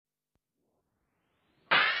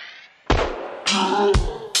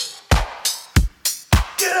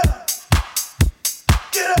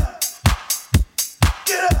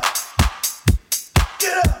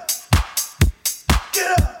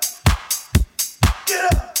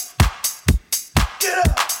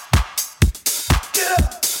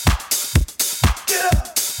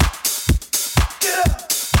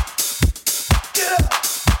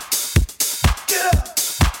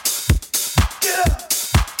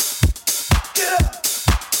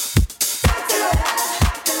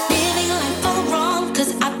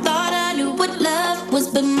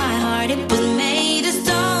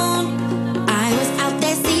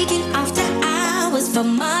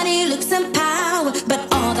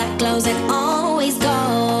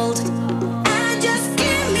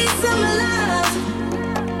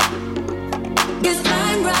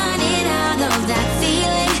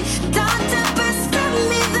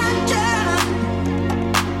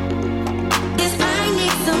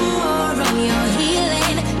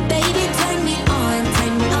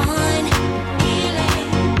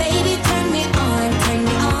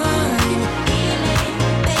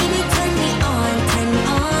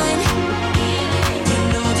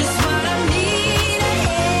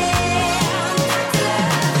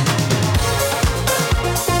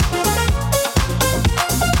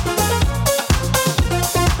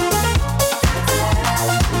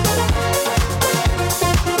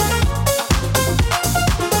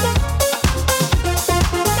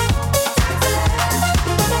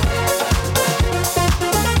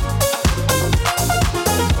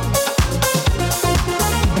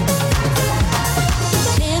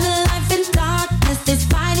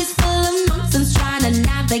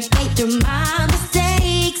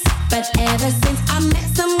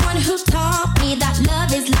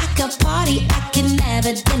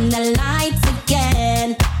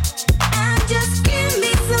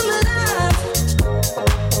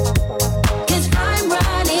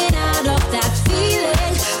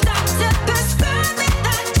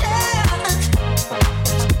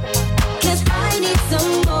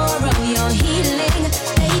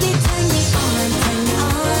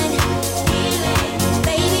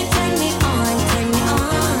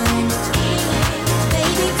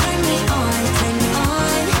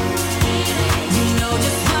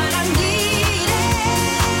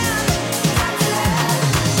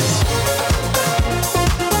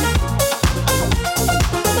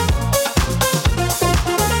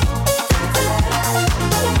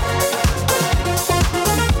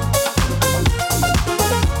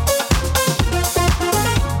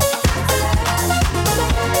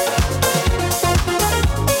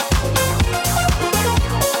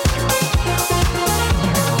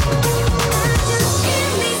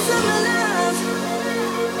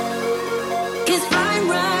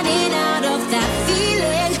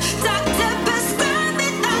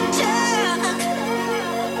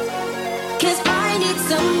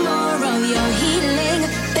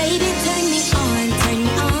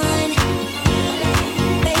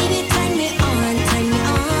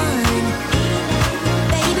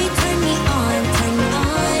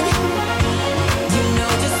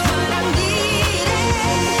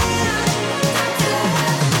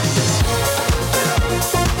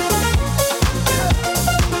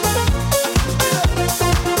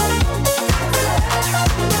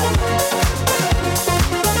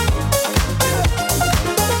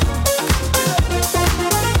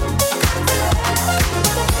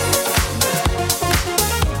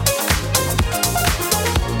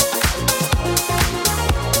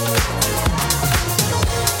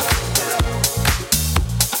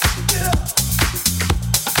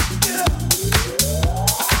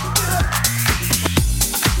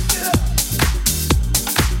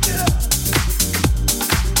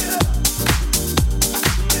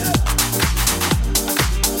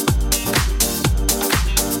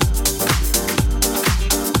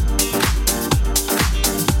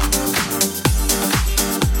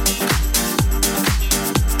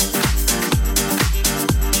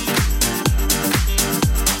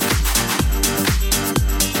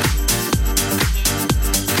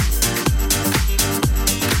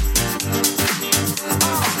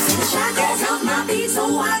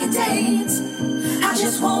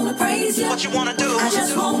what you wanna do. I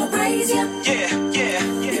just wanna praise you. Yeah,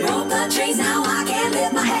 yeah, yeah. You broke the chains, now I can't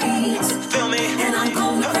lift my hands. Feel me? And I'm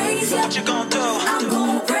gonna praise you. What you gonna do? I'm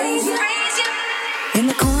gonna praise you. In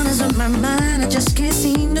the corners of my mind, I just can't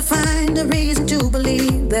seem to find a reason to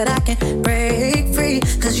believe that I can break free.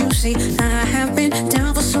 Cause you see, I have been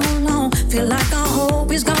down for so long, feel like all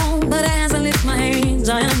hope is gone. But as I lift my hands,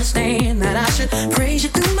 I understand that I should praise you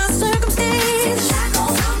through my circumstance. Take the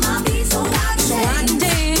shackles off my feet so I can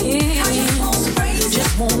dance. I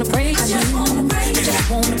just wanna praise you. I just wanna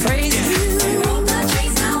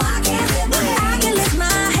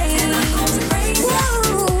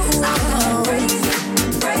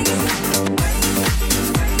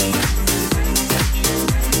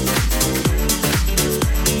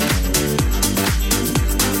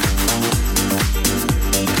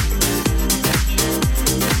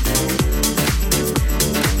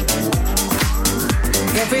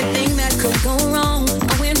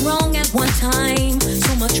one time.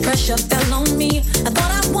 So much pressure fell on me. I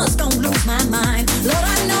thought I was gonna lose my mind. Lord,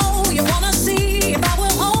 I know you wanna see if I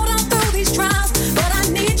will hold on through these trials, but I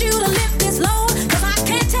need you to lift this load, 'cause I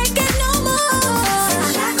can't take it no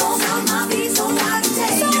more. Shackles on my feet so I can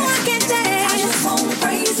take. So I can take. I just wanna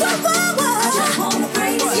praise you. Whoa, whoa, whoa. I just wanna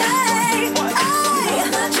praise you. Yeah. Feel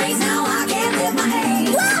the chains now, I can't lift my hands.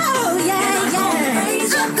 Whoa, yeah, yeah.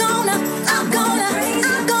 Praise you.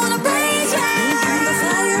 I'm gonna praise you. Through the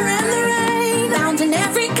fire and the rain, bound in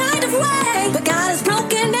every kind of way, but God has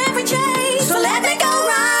broken every chain. So let me go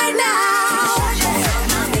right now.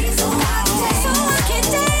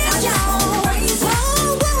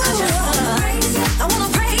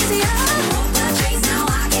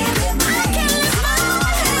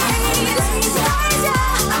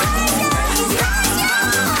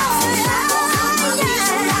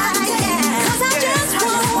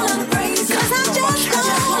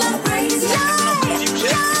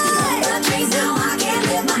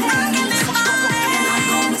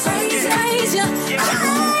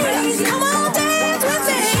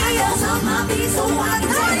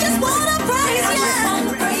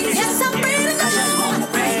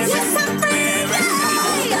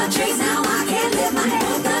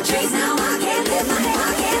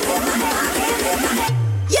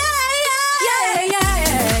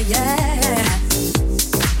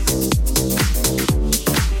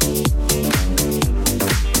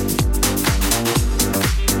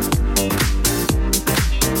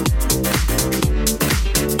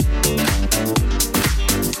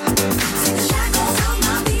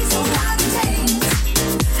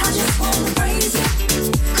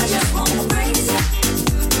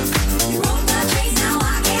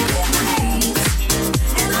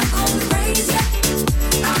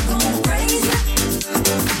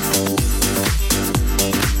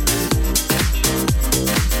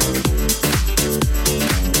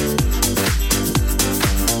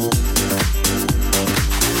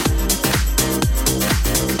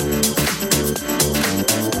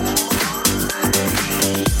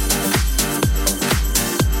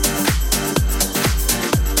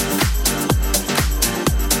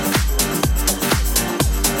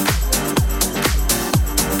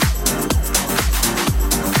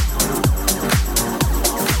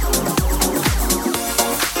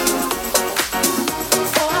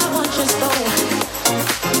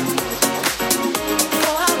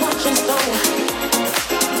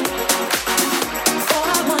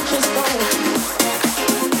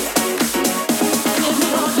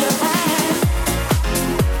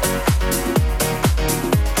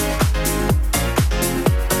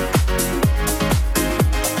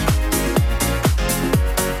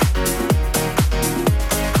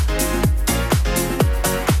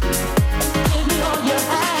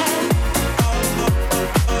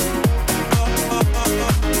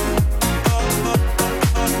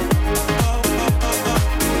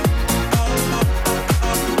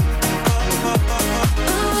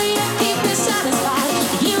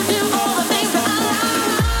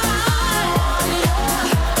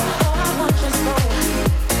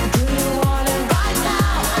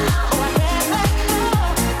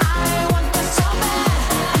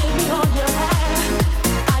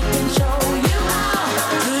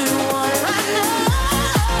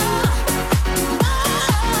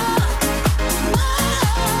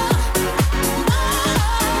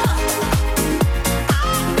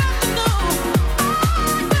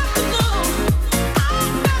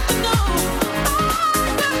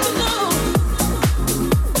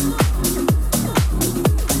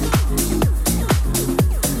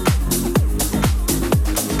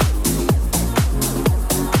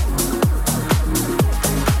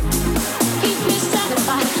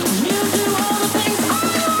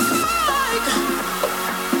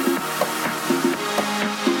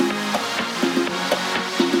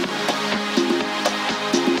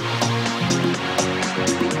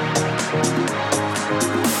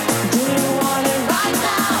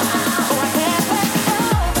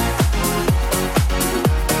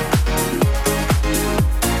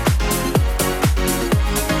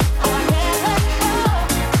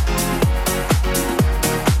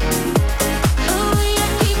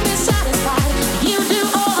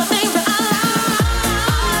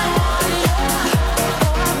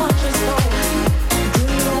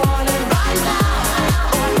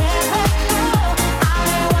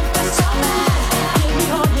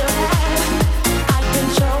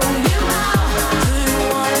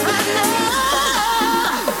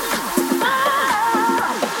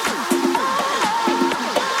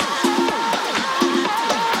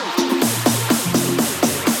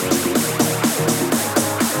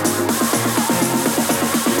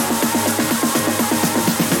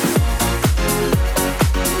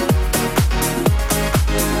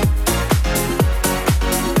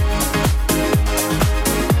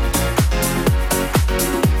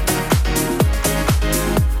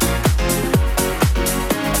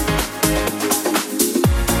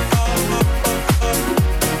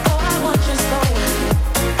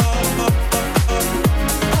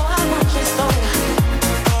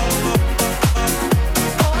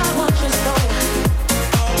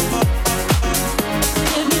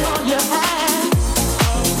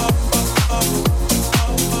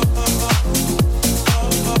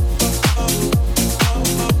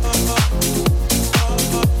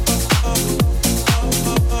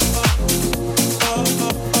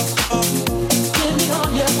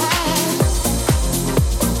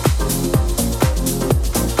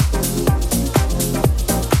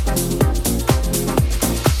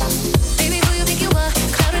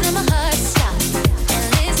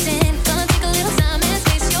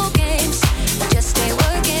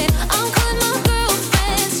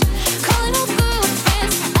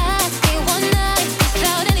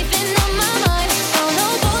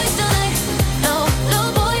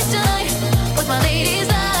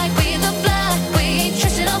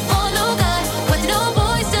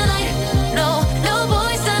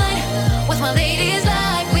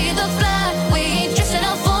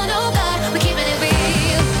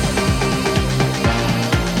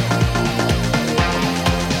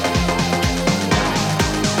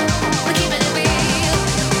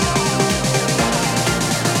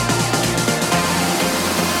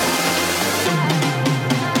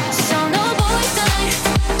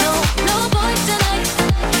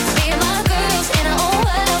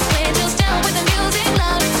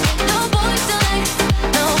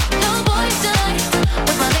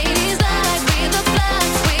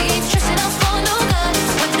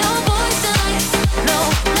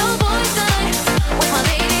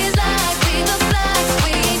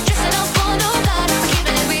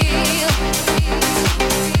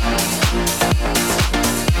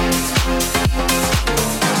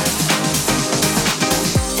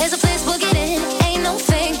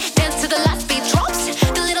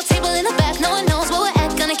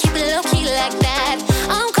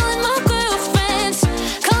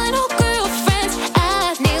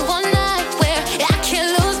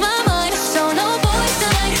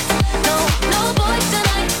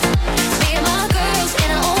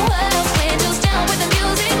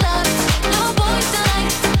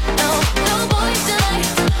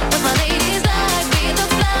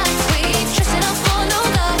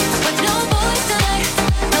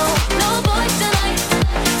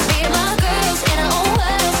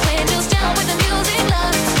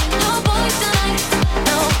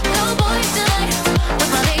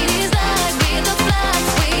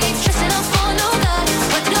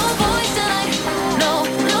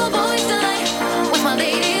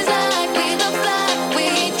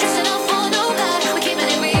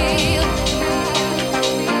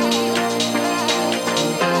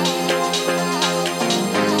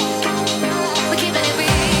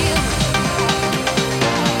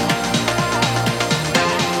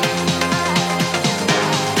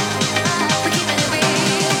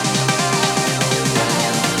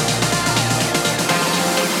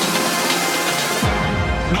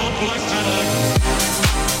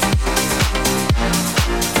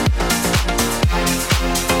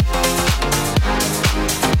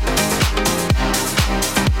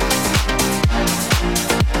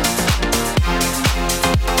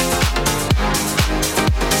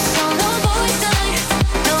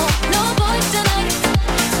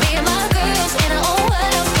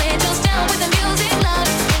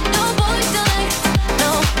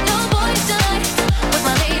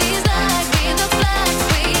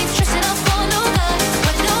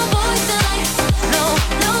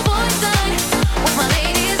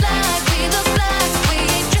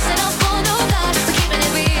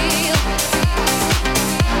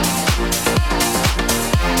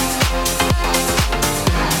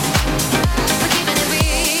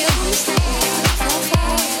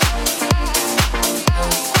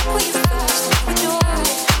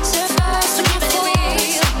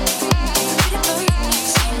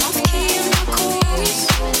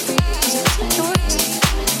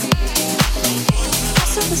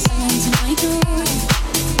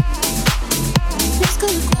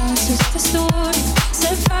 story.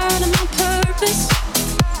 Set fire to my purpose,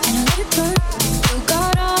 and I let it burn. You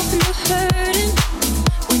got off and you're hurting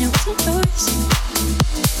when it wasn't yours.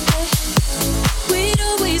 Yeah. We'd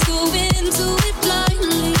always go into it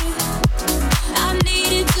blindly. I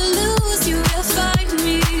needed to lose you to find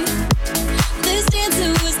me. This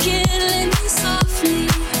dancer was killing me softly.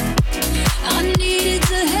 I needed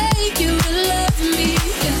to hate you to love me.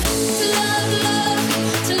 Yeah. To love, love,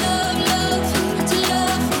 to love, love, to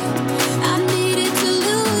love. I needed to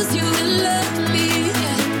lose you to love me.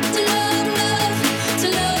 Yeah. To love, love, to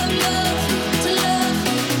love, love, to love.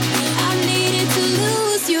 I needed to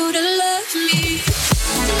lose you to love me.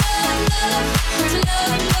 To love, love, to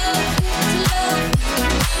love, love, to love.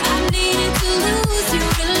 I needed to lose you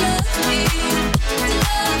to love me. To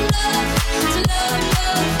love, love, to love,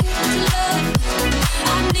 love, to love.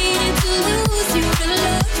 I needed to lose you to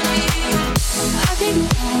love me. I gave you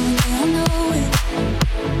all and I know it.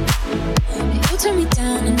 You turned me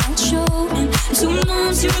down and not showing. 2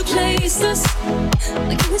 months you replaced us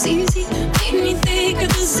like it was easy. Made me think I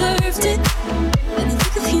deserved it. Let me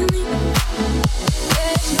think of healing.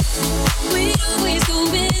 Yeah. We'd always go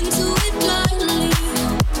into it blindly.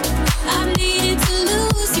 I needed to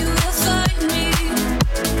lose you to find me.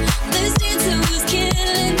 This dancer was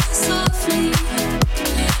killing me softly.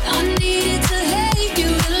 I needed to hate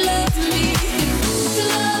you to love me. To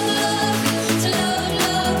love, love, to love,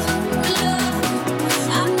 love, to love.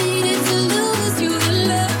 I needed to lose you to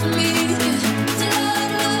love me. To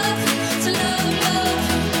love, love, to love, love,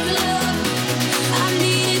 to love. I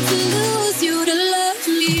needed to lose you to love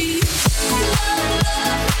me. To love,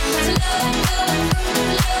 love, to love, love, to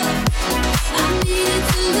love. I needed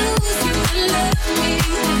to lose you to love me.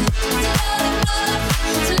 To love, love,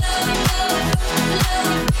 to love, love, to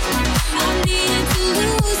love. I needed to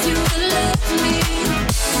lose you to love me.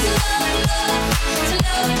 To love, love, to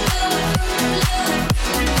love, love, to love.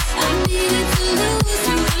 I needed to lose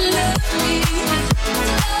you to love me. To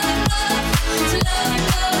love, love, to love,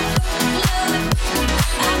 love, to love.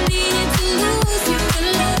 I needed to lose you to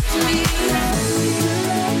love me.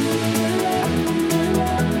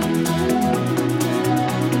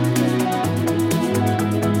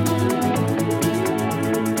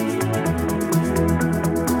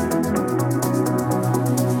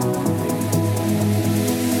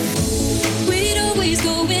 We'd always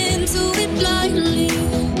go into it blindly.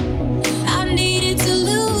 I needed to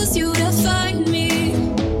lose you to find me.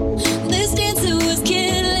 This dancer was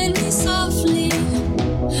killing me softly.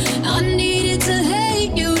 I needed to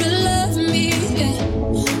hate you to love me. Yeah.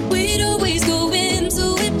 We'd always go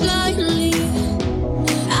into it blindly.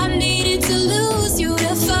 I needed to lose you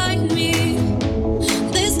to find me.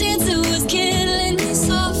 This dancer was killing me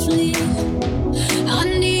softly. I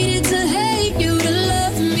needed to hate you to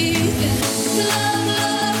love me. Yeah. To love,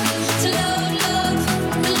 love, to love, love,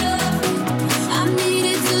 to love. I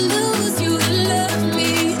needed to lose you to love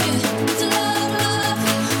me. Yeah. To love, love,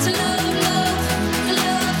 to love, love, to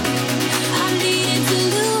love. I needed to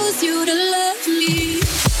lose you to love me.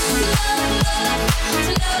 To love, love,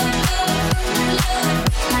 to love, love, to love.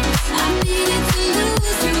 I needed to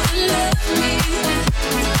lose you to love me.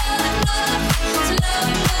 To love, love, to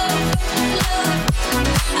love, love, to love.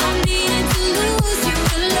 I needed to lose you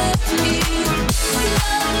to love me. To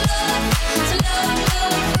love, love, to love,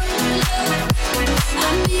 love, to love.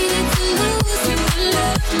 I needed to lose you to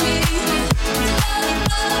love me. To love,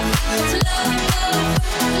 love, to love, love,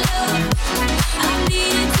 to love. I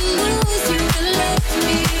needed to lose you to love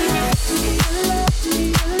me.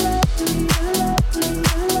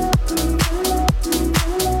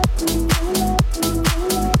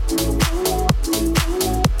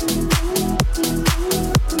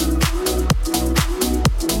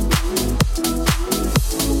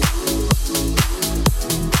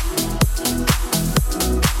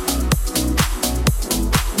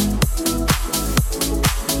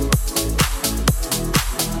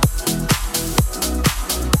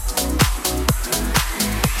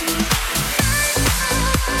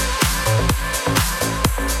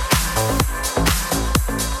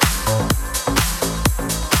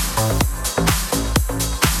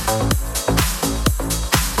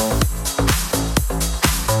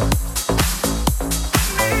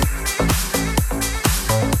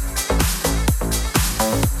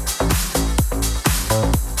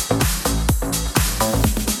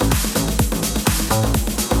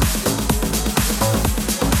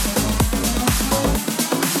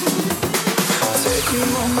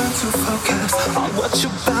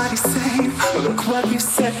 Look what you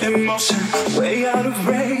set in motion, way out of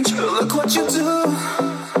range. Look what you do.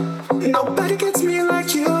 Nobody gets me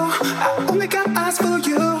like you. I only got eyes for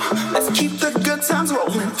you. Let's keep the good times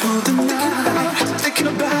rolling through the night.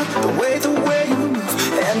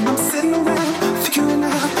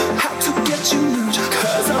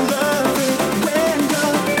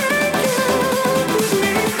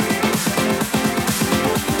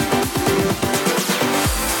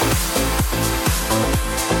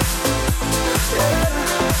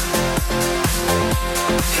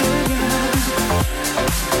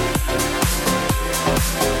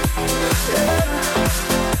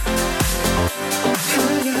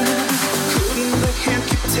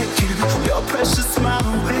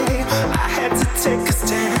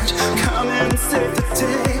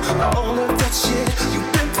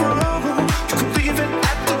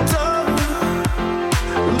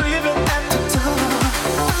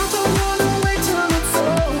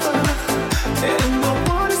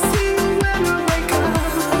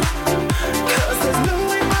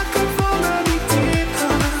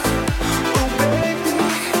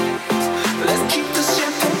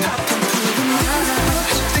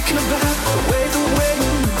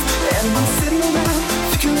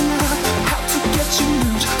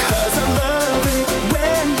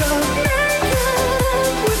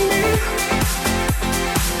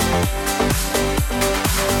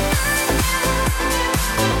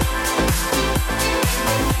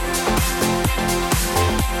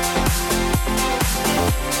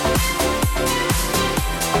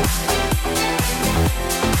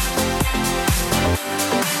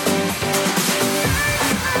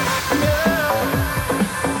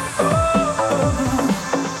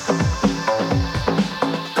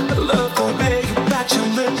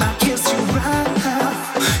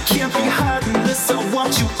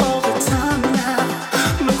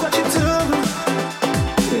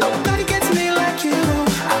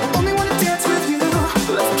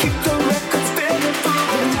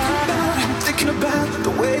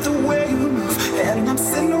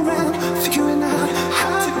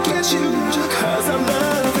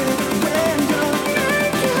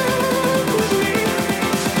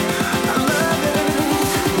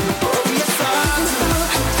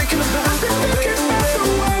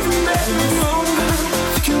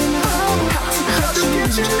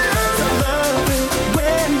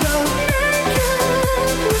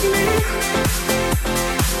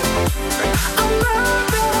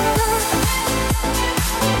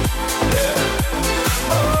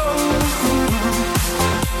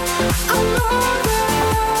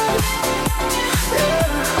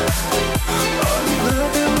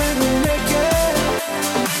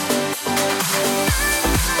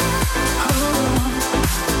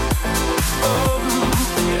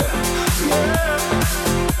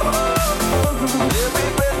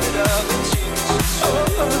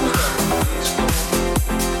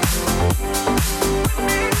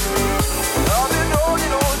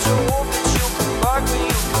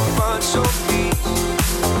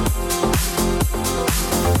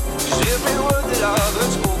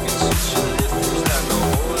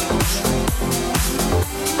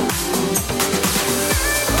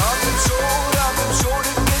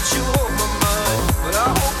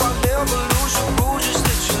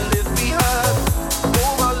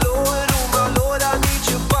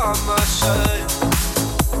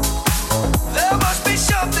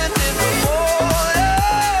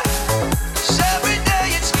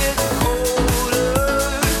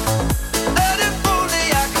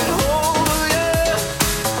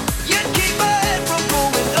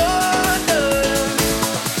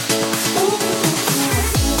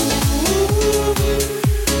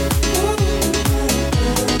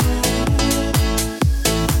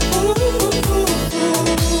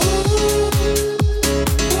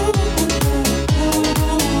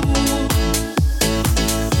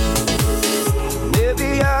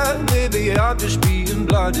 just being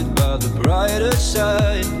blinded by the brighter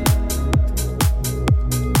side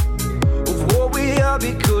of what we are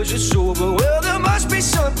because it's over. Well, there must be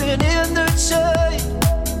something in the tide.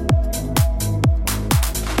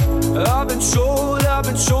 I've been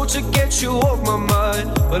told to get you off my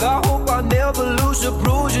mind, but I hope I never lose the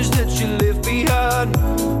bruises that you left behind.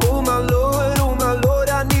 Oh my Lord,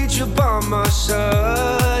 I need you by my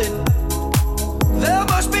side. There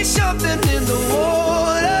must be something in the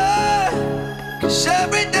water, 'cause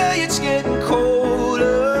every day it's getting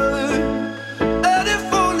colder. And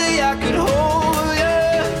if only I could hold you,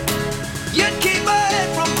 you'd keep my head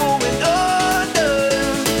from going under.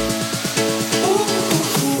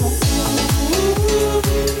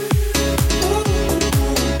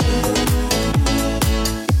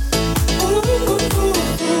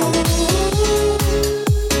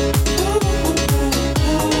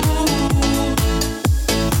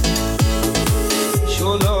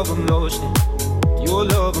 Your love I'm lost in, your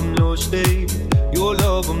love I'm lost in, your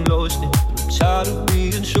love I'm lost in. I'm tired of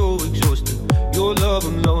being so exhausted. Your love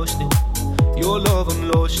I'm lost in, your love I'm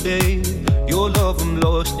lost in, your love I'm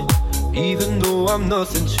lost in. Even though I'm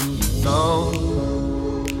nothing to you now,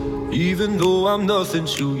 even though I'm nothing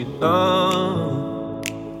to you now,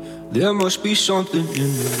 there must be something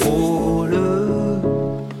in the water,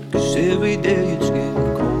 'cause every day it's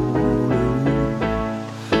getting colder.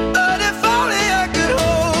 And if only I could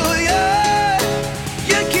hold you,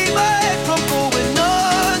 you'd keep my head from going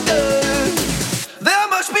under. There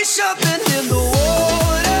must be something in the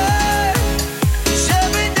water, 'cause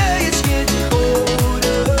every day it's getting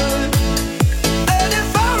colder. And if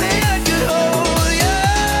only I could hold you,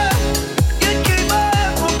 you'd keep my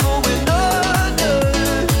head from going under.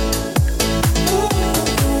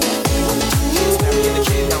 Mary and the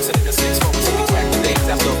kid bouncing in the 6-4 until we crack the names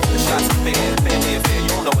after the shots. Family affair, you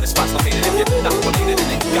don't know when the spot's located. If you're not related,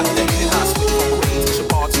 then you got dated. I switch from Marines to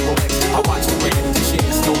Shabbat to Rolex. I watch you ready to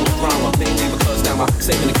share, no drama. Mainly because now my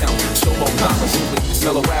saving account show more commas.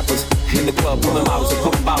 Mellow rappers in the club, pulling models and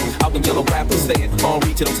pulling bottles. Out them yellow rappers, staying on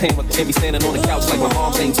reach to those hammers. And be standing on the couch like my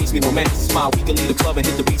mom ain't teach me no manners. Smile, we can leave the club and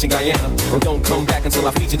hit the beach in Guyana. Or don't come back until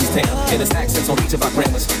I feature this town. And it's accents on each of our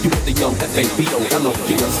grammars. You with the young F-A-B-O-L-O,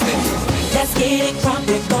 you understand? Let's get it crunk,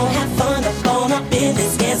 we're gon' have fun up in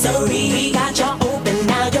this dancery. Got you open,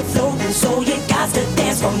 now you're floating, so you got to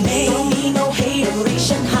dance for me. Don't need no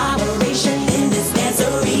hateration, holleration in this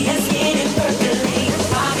dancery. Let's get it percolate,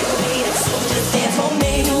 populated, so just dance for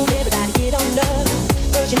me. Everybody get on up,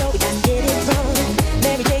 first you know we got to get it drunk.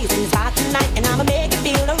 Mary J is hot tonight, and I'ma make it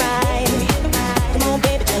feel alright. Come on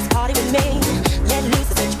baby, just party with me. Let loose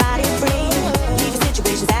and set your body free. Leave your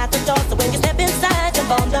situations at the door, so when you step inside,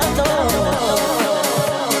 jump on the floor.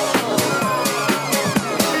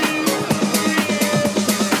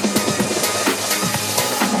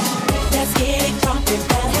 Let's get it crunk, we're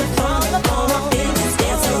gonna have fun up in this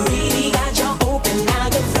dancery. Got you open, now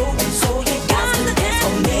you're floating, so you got to dance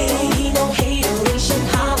for me. Don't need no hateration,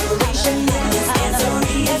 holleration in this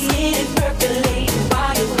dancery. Let's get it percolating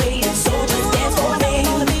while you're waiting, so just dance for me. It's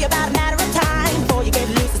gonna be about a matter of time before you get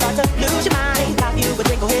loose and start to lose your mind. Pop you a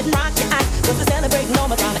drink, go ahead and rock your eyes, 'cause we're celebrating all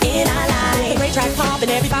my drama in our life. The great track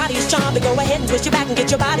pumping, everybody is jumping. Go ahead and twist your back and get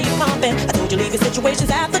your body pumping. I told you leave your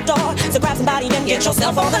situations at the door, so grab somebody and get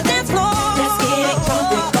yourself on the dance floor. Let's get it crunk,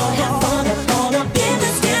 we're gon' have fun up in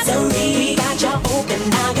this dancery. Got you open,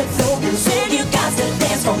 now you're floating, so you got to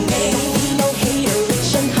dance for me. No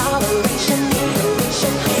hateration, holleration,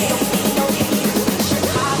 hateration, no hateration,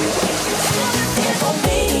 holleration. Dance for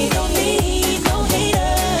me, don't need no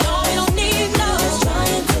hater. No, we don't need no. Just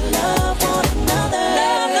trying to love one another.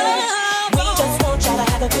 We just want y'all to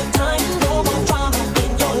have a good time. No more drama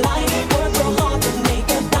in your life. Work real hard to make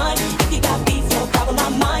a dime. If you got beef, no problem,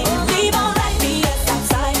 not mine. Leave all that BS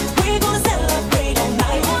outside. We're gonna celebrate all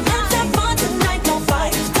night. Let's have fun tonight, no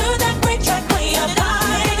fight. Turn that great track way up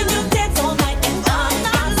high. Making you dance all night, and I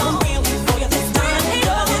got some real for you this time.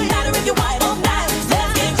 Doesn't matter if you're white or black.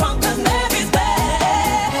 Let's get drunk 'cause Mary's back.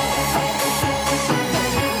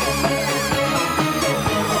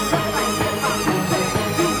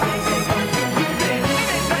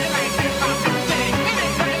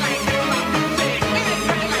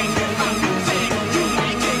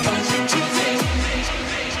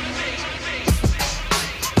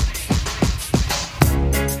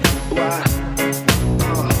 Why?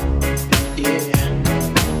 Yeah.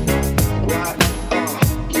 Why?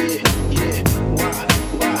 Yeah.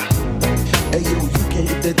 Why? Hey, you can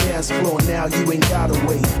hit the dance floor now, you ain't gotta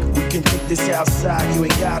wait. We can take this outside, you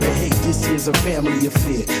ain't gotta hate. This is a family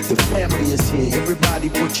affair. The family is here. Everybody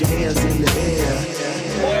put your hands in the air.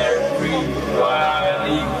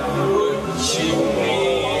 Everybody put your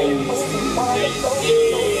hands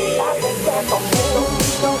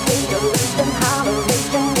no hateration,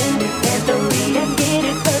 holleration in this dancery. Let's get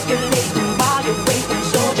it percolating while you're waiting,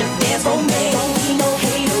 so just dance for me. Don't need no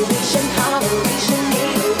hateration, holleration,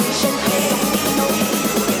 hateration. Don't need no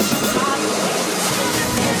hateration, holleration, so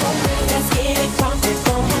just dance for me. Let's get it crunk,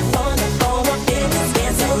 gon' have fun, up in this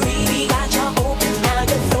dancery. We got you open, now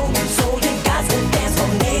you're floating, so you got to dance for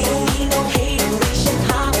me. Don't need no hateration,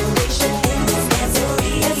 holleration in this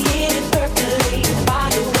dancery. Let's get it percolating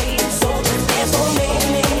while you're waiting, so just dance for me.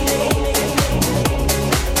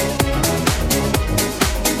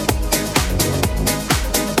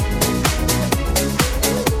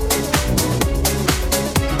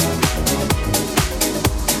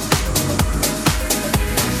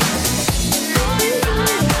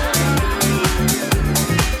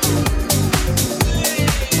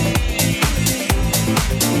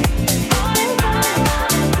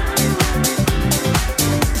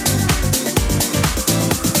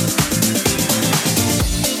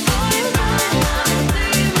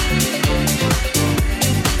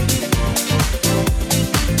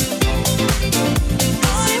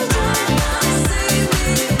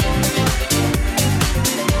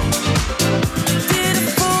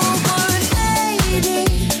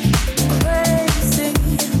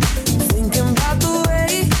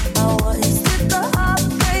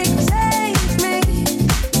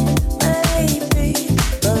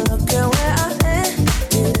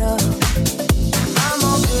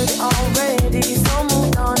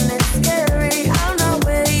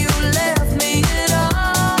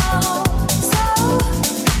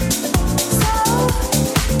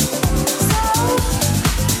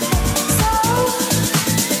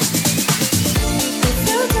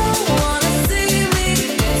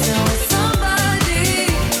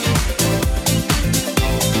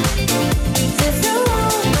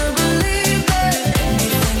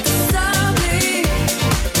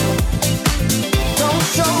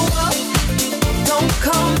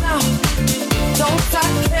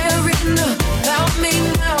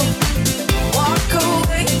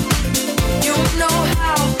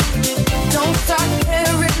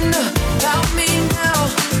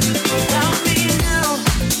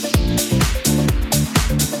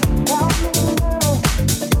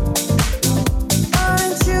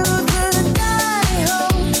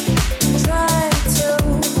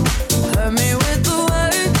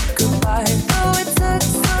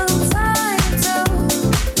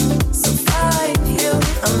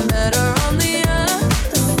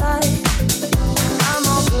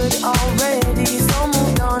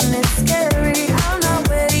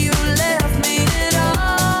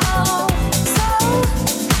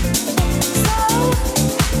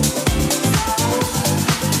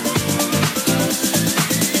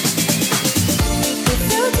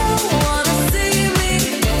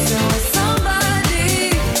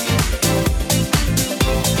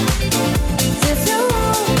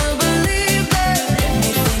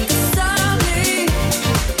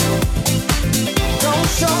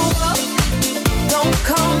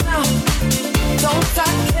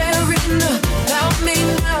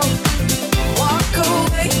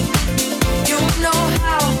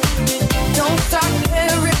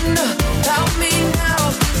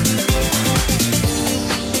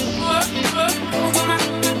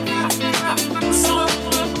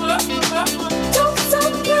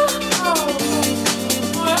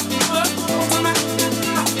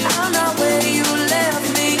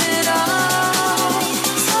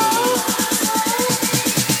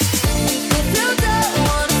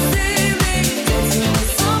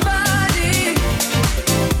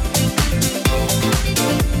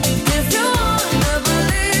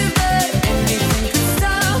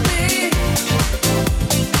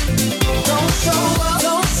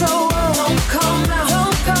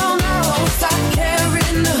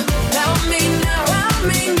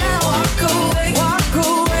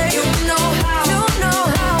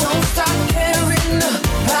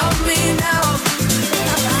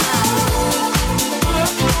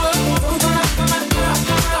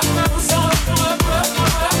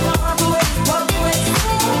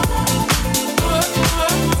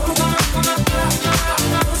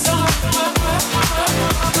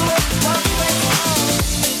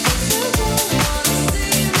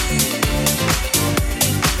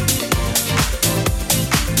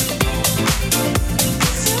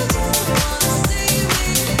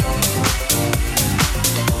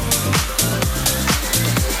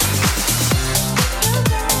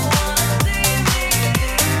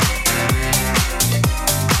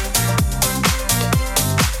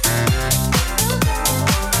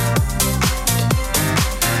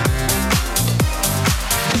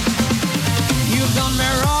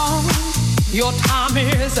 Your time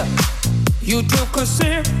is up. You took a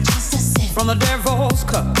sip from the devil's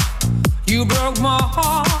cup. You broke my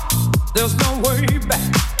heart. There's no way back.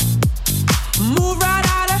 Move right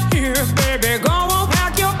out of here, baby. Go on,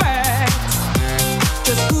 pack your bags.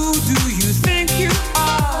 Just who do you think you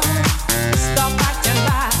are? Stop acting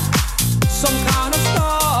like some kind of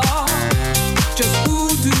star. Just who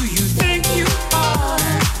do you think you are?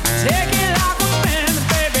 Take it like a man,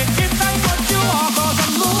 baby, if that's what you are. 'Cause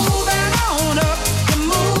I'm moving on up, you're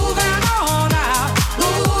moving on out,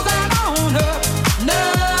 moving on up.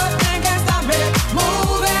 Nothing can stop me.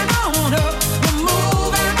 Moving on up, you're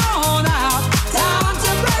moving on out. Time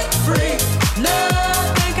to break free.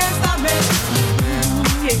 Nothing can stop me.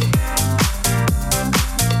 Yeah.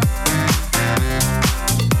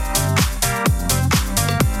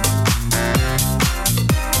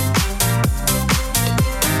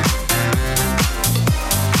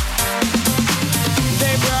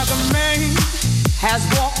 They brag a man has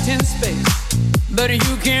walked in space, but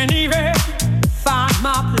you can't even find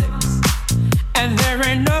my place. And there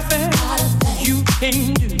ain't nothing you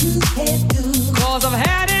can do. 'Cause I've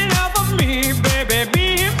had enough of me, baby,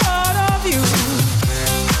 being part of you.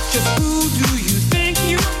 Just who do you think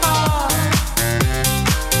you are?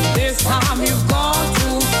 This time you've gone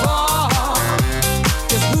too far.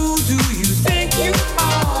 Just who do you think you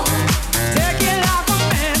are? Take it like a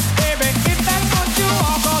man, baby, if that's what you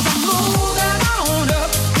are. 'Cause I'm moving on up,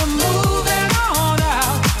 you're moving on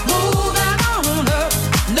out, moving on up.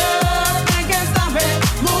 Nothing can stop me.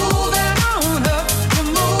 Moving on up, you're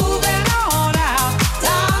moving on out.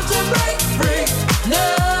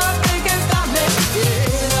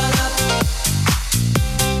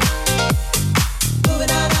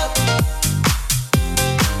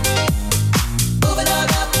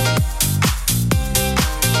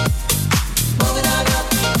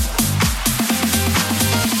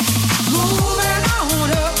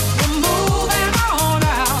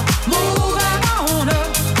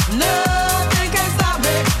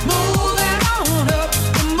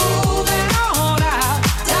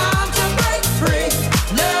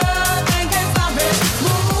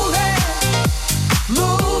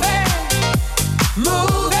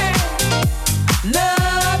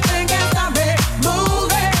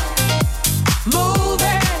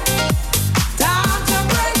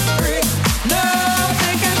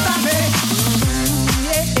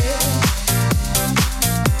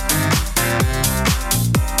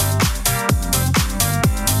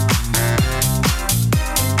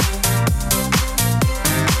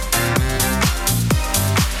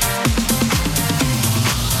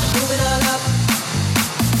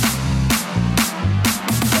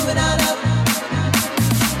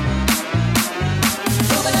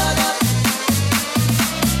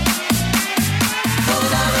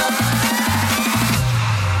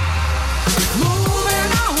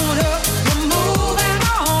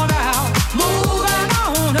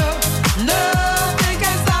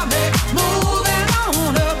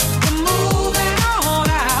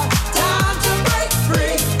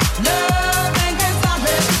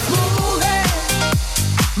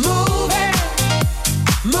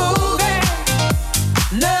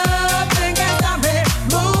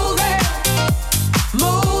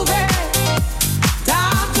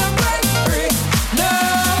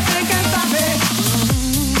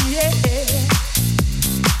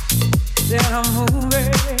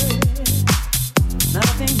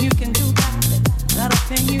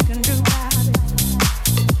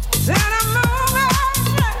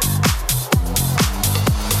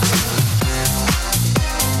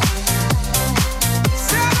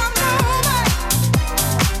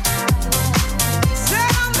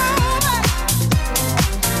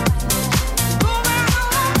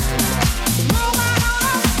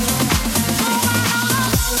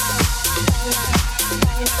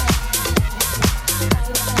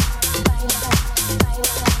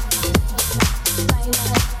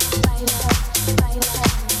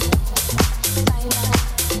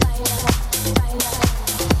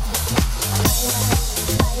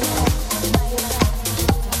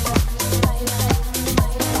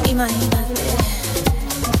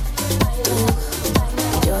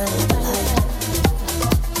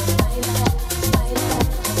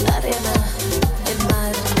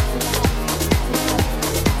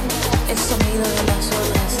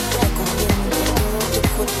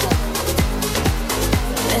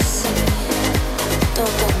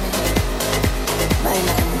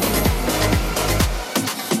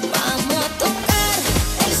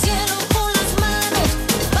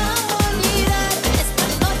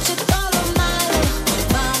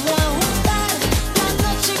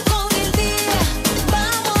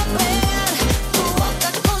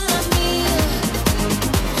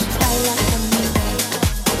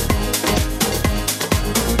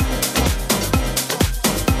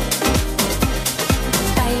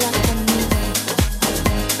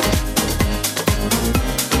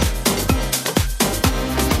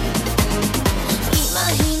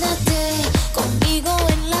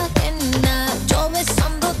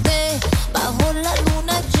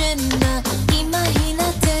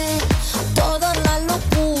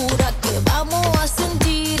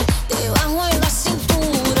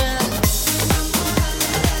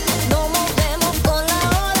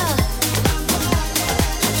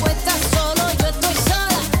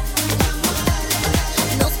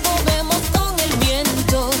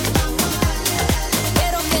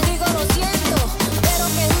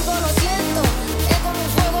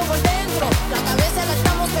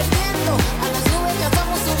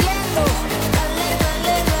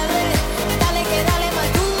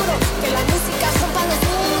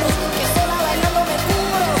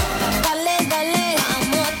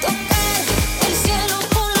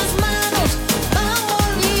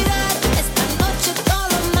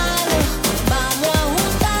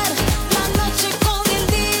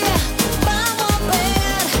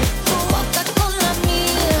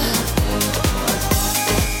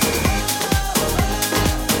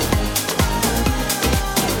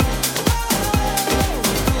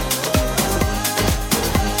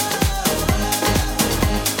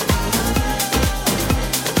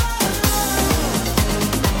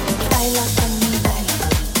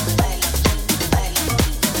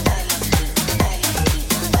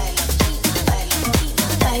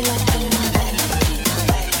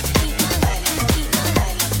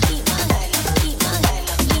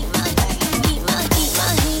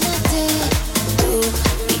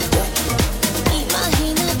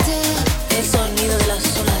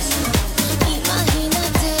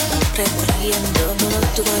 reprimiendo todo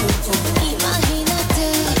tu cuerpo. Imagínate,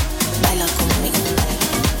 baila conmigo.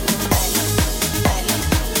 Baila, baila,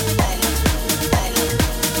 baila, baila,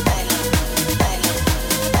 baila, baila,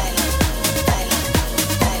 baila,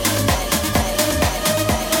 baila, baila,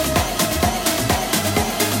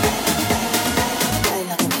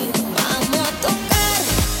 baila conmigo. Vamos a tocar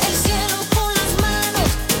el cielo con las manos.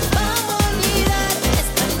 Vamos a olvidar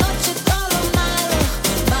esta noche todo lo malo.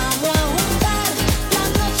 Vamos a juntar la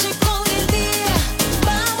noche con el día.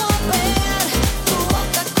 Vamos a pegar tu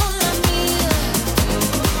boca con la mía.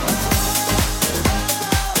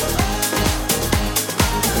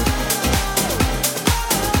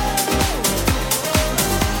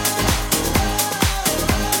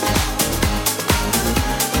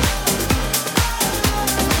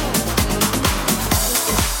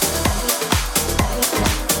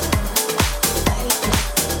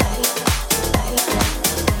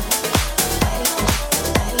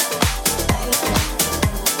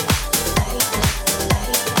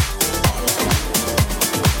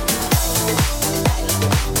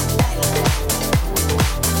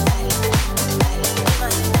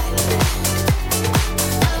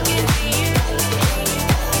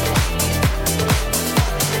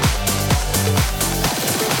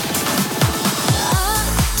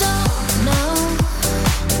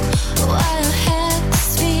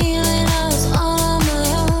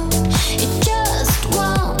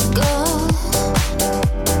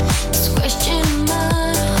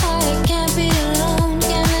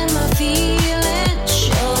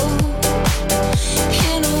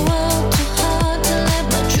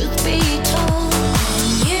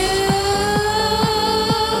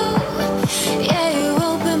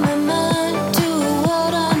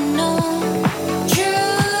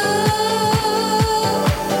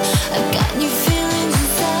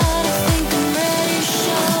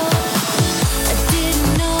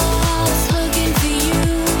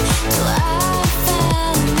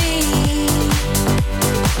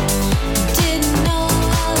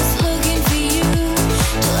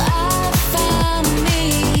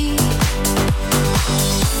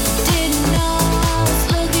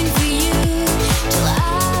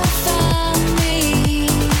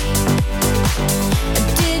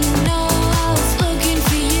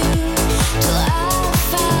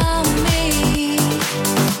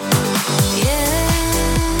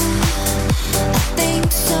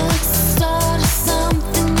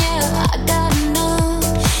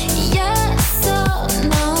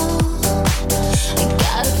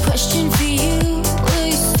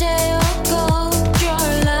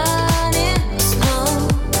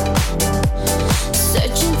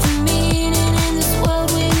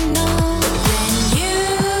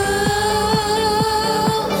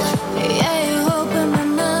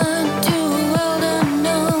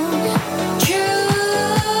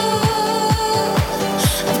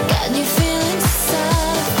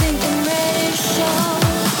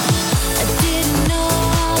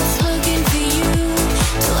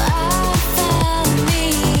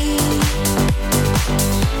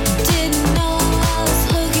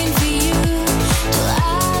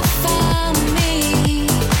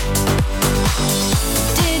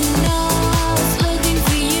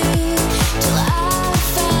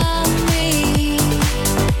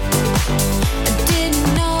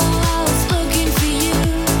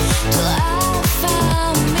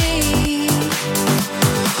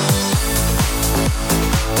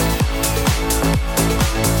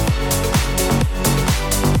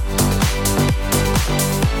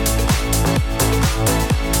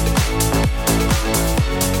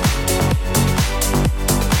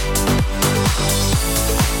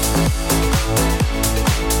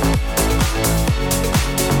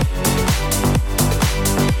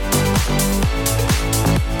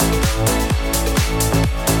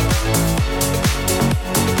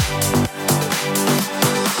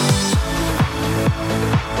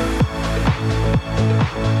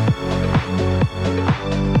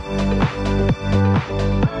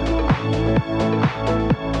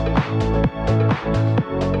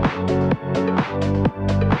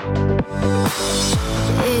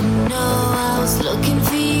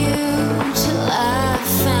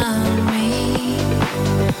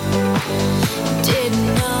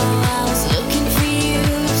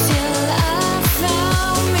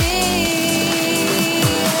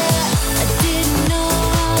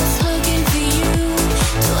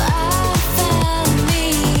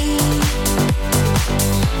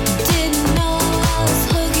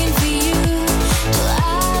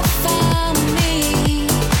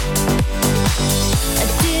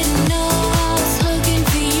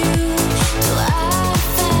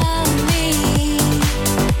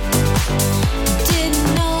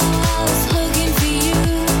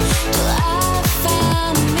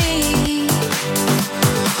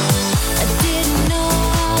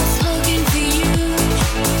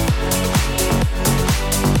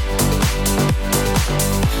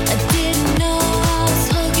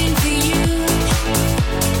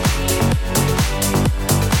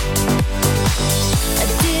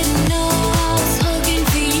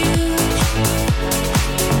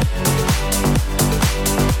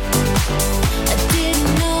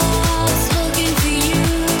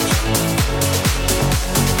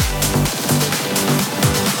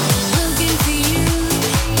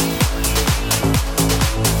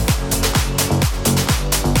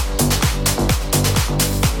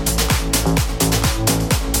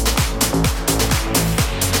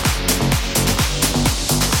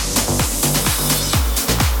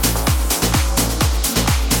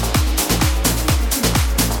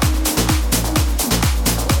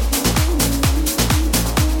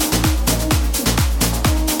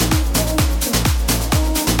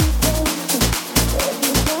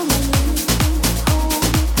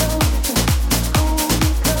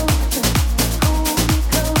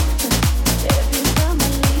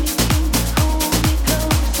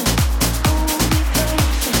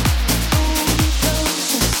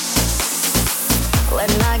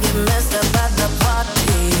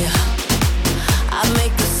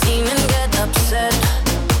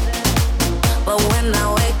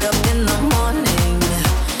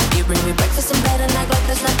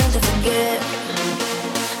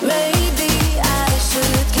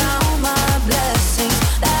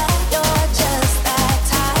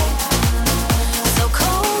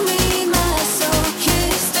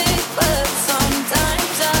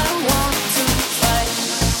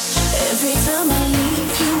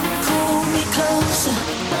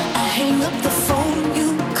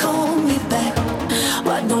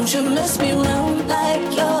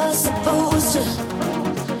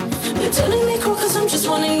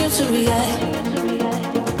 wanting you to react.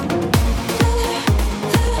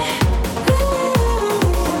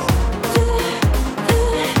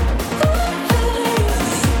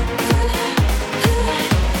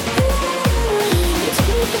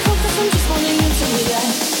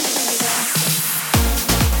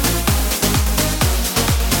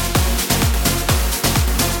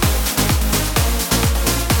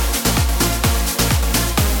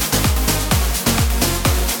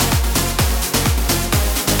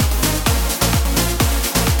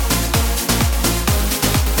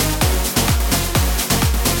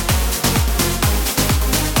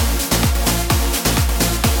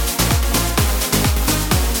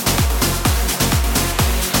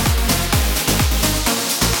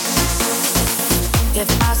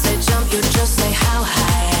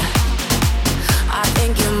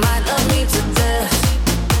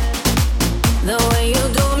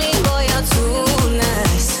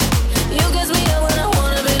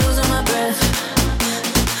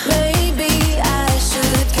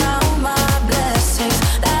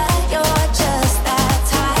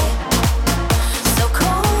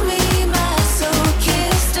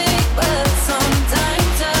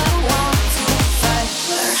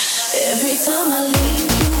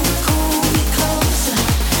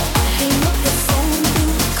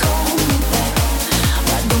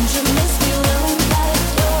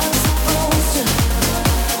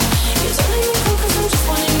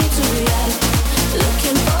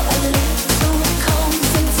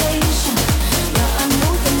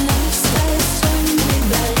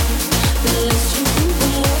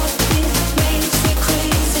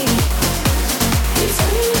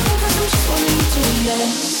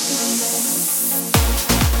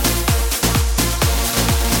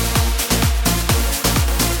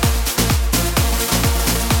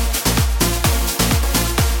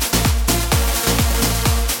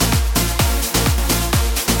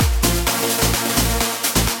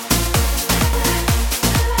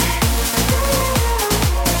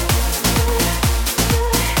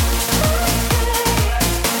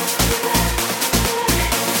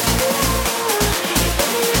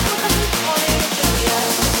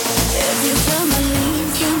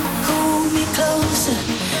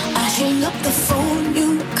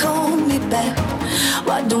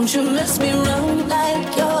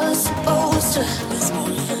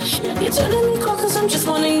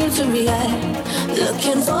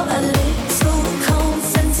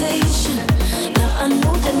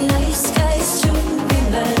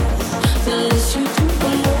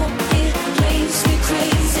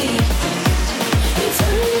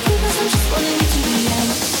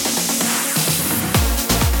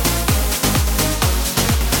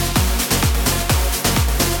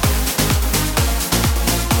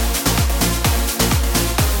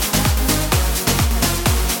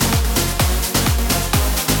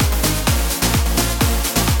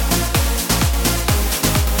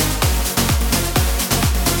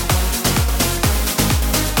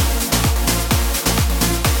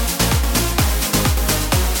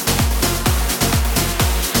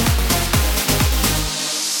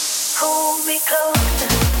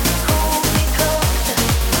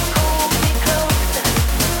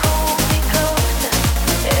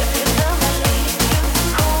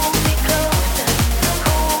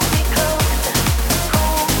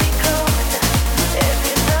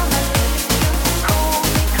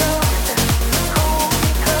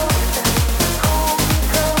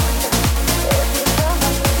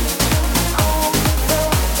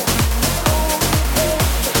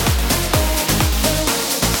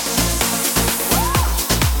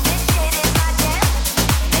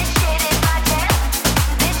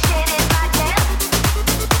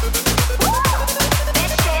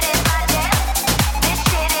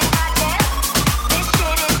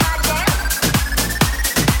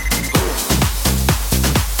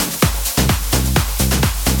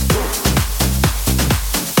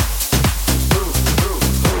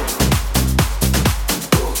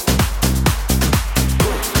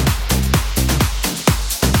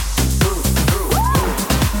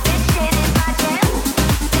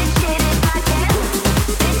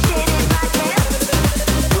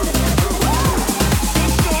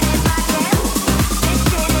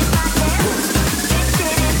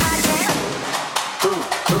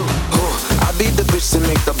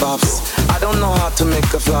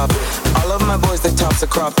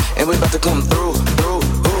 Crop, and we about to come through.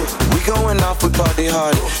 We going off, we party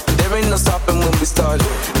hard. There ain't no stopping when we start.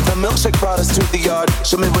 The milkshake brought us to the yard.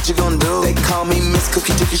 Show me what you gonna do. They call me Miss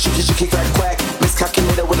Cookie, Tookie, Shookie, Shookie, Crack, Quack. Miss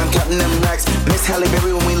Calculator when I'm counting them racks. Miss Halle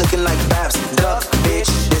Berry when we looking like Babs. Duck, bitch,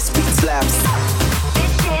 this beat slaps.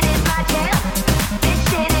 This shit is my jam. This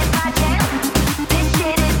shit is my jam. This shit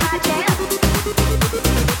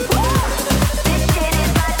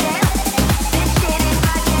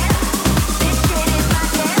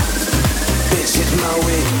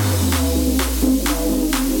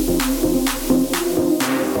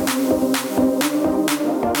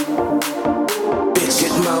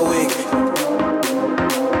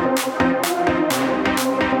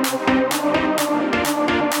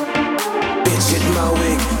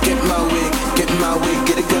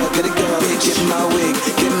bitch, get my wig,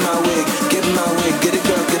 get my wig, get my wig, get it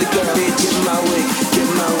girl, bitch, get my wig, get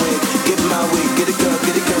my wig, get my wig, get it girl,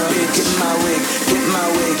 bitch, get my wig, get my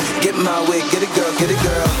wig, get my wig, get it girl, get it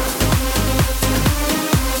girl.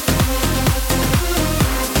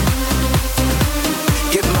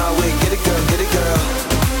 Get my wig, get it girl, get it girl.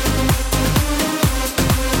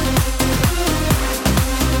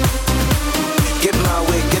 Get my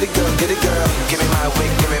wig, get it girl, get it girl. Give me my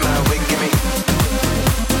wig, give me my wig, give me.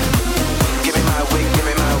 Give me my wig, give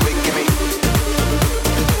me my wig, give me.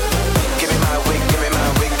 Give me my wig, give me my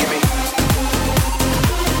wig, give me.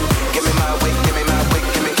 Give me my wig, give me my wig,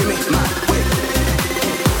 give me my wig.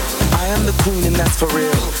 I am the queen and that's for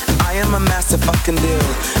real. I am a massive fucking deal.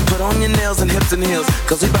 Put on your nails and hips and heels,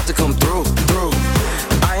 cause we about to come through.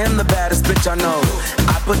 I am the baddest bitch I know.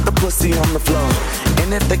 I put the pussy on the floor.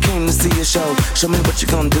 And if they came to see a show, show me what you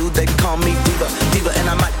gon' do. They call me diva, and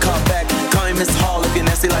I might call back. Call me Miss Hall if you're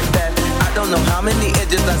nasty like that. I don't know how many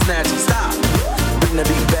edges I snatch. Stop, bring the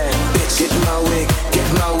beat back. Bitch, get my wig, get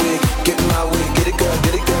my wig, get my wig, get it girl,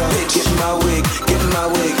 bitch, get my wig, get my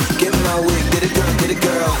wig, get my wig, get it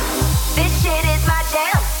girl. This shit is my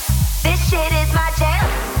jam. This shit is my jam.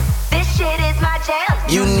 This shit is my jam.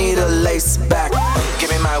 You need a lace back. Give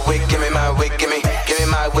me my wig, give me my wig, give me. Give me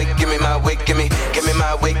my wig, give me my wig, give me. Give me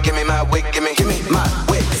my wig, give me my wig, give me. Give me my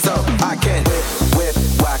wig so I can whip,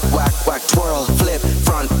 whack, whack, whack, twirl, flip,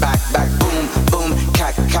 front, back, boom, boom,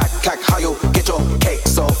 cack, how you get your cake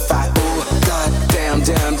so fat. Ooh, god damn,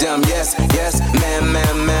 yes,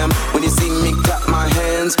 ma'am. When you see me clap my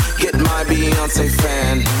hands, get my Beyonce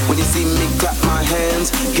fan. When you see me clap my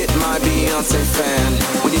hands, get my Beyonce fan.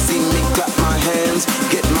 When you see me clap my hands,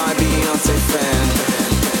 get my Beyonce fan.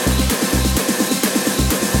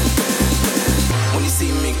 When you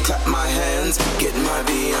see me clap my hands, get my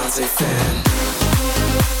Beyonce fan.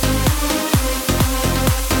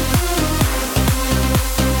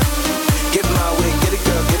 Get my way, get it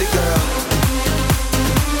girl, get it girl.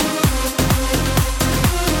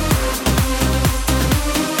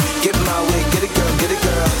 Get my way, get it girl, get it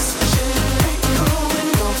girl.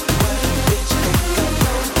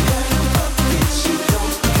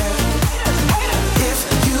 If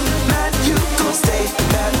you mad, you gon' stay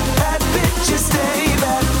bad. Bad bitches stay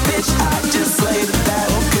bad. Bitch, I just slayed that.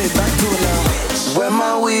 Okay, back to it now. Wear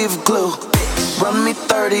my weave glue. Run me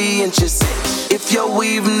 30 inches. If your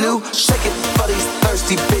weave new, shake it for these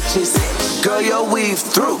thirsty bitches. Girl, your weave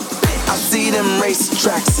through. I see them race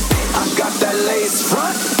tracks. I got that lace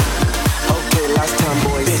front. Okay, last time,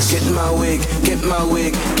 boys. Bitch, get my wig, get my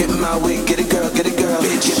wig, get my wig, get it girl, get it girl.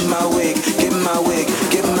 Bitch, get my wig, get my wig,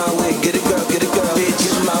 get my wig, get it girl, get it girl. Bitch,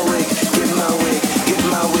 get my wig, get my wig, get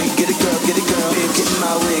my wig, get it girl, get it girl. Bitch, get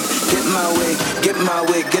my wig, get my wig, get my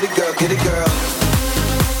wig, get it girl, get it girl.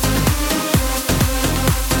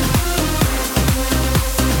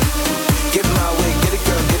 Get my wig, get it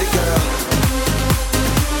girl, get it girl.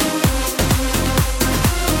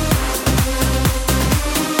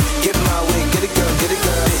 Get my wig, get it girl, get it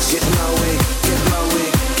girl. Bitch, get my wig, get my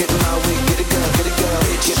wig, get my wig, get it girl, get it girl.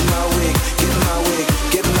 Bitch, get my wig, get my wig,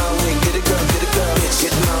 get my wig, get it girl, get it girl. Bitch,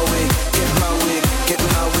 get my wig, get my wig, get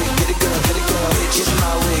my wig, get it girl, get it girl. Bitch, get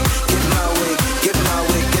my wig, get my wig, get my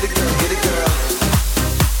wig, get it girl, get it girl.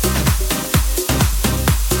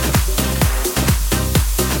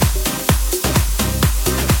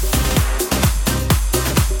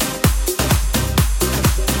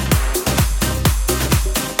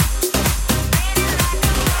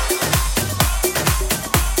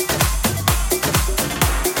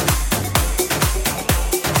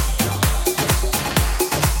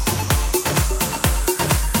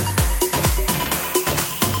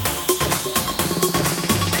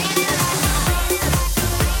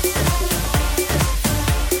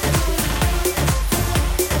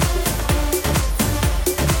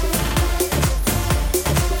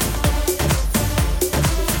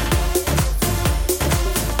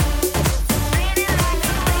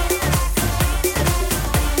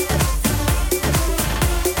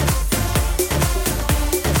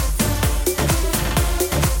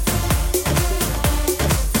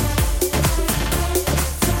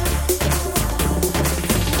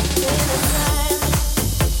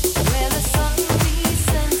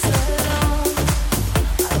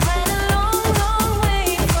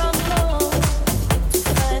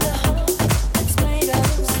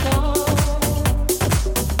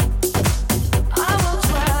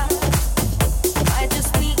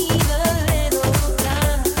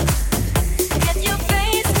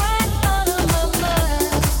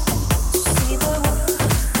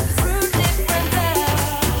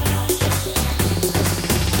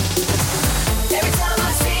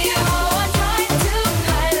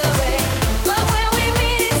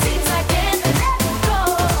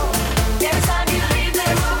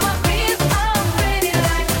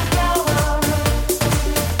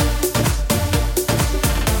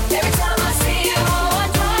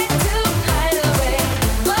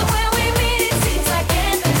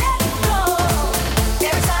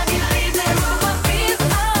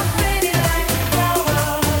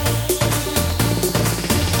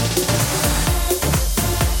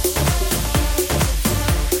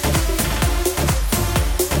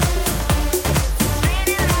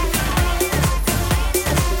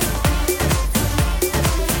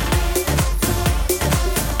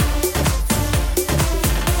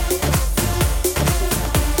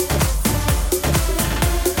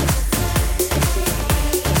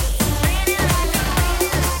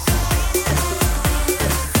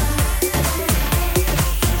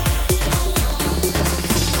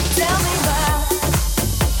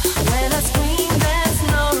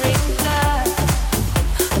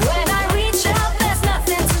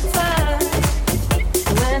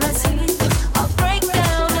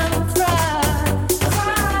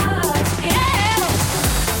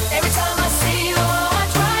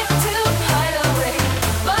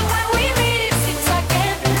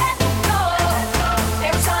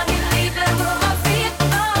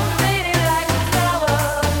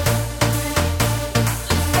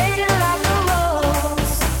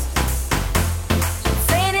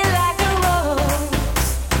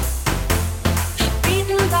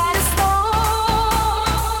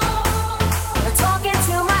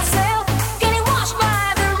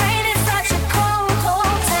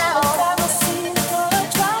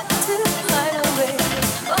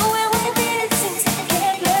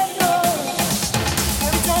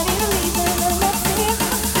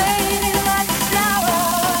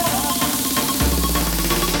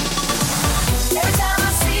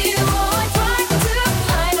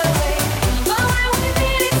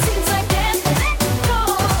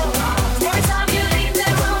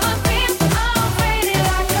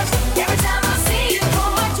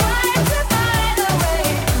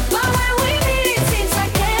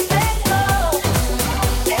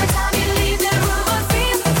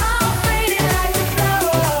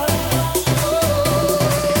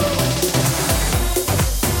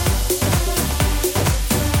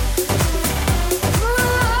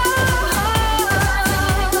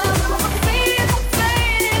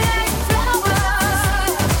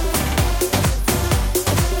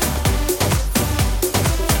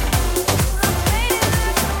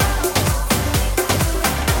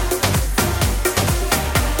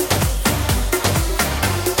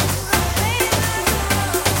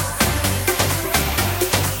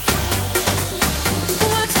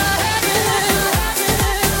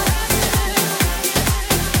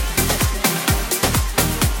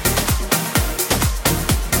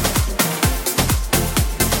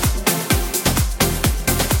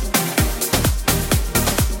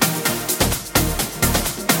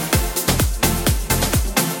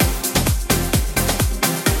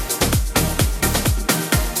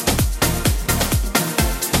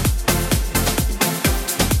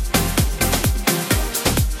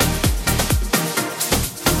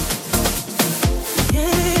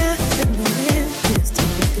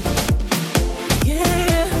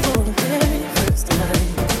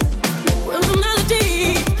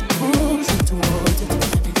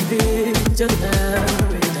 to the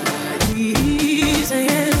paradise.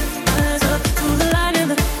 Yeah, eyes up to the light in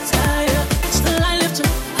the sky. It's the light, lift your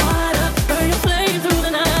heart up, burn your flame through the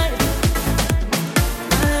night.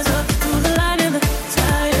 Eyes up to the light in the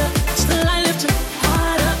sky. It's the light, lift your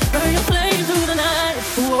heart up, burn your flame through the night.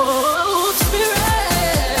 Whoa,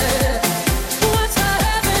 spirit, what's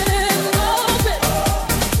happening? Open,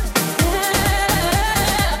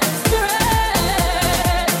 yeah, spirit,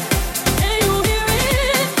 can you hear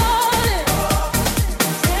it falling?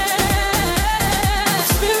 Yeah,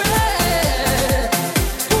 spirit,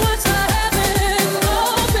 what's happening?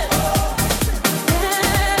 Open,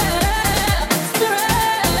 yeah,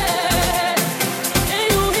 spirit, can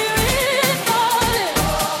you hear it falling?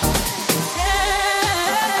 Yeah.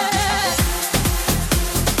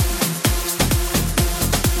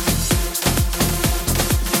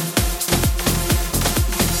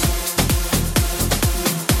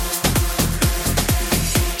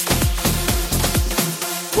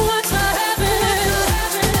 What's happening?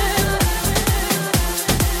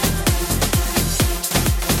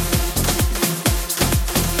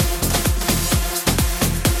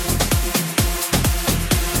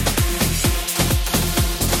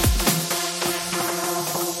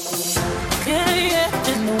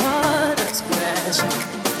 Yeah, in the water splashing,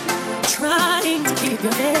 trying to keep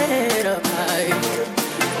your head up high.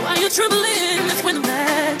 While you're trembling, that's when the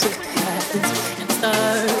magic happens, and the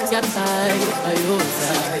stars got inside by your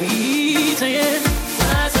side. Yeah.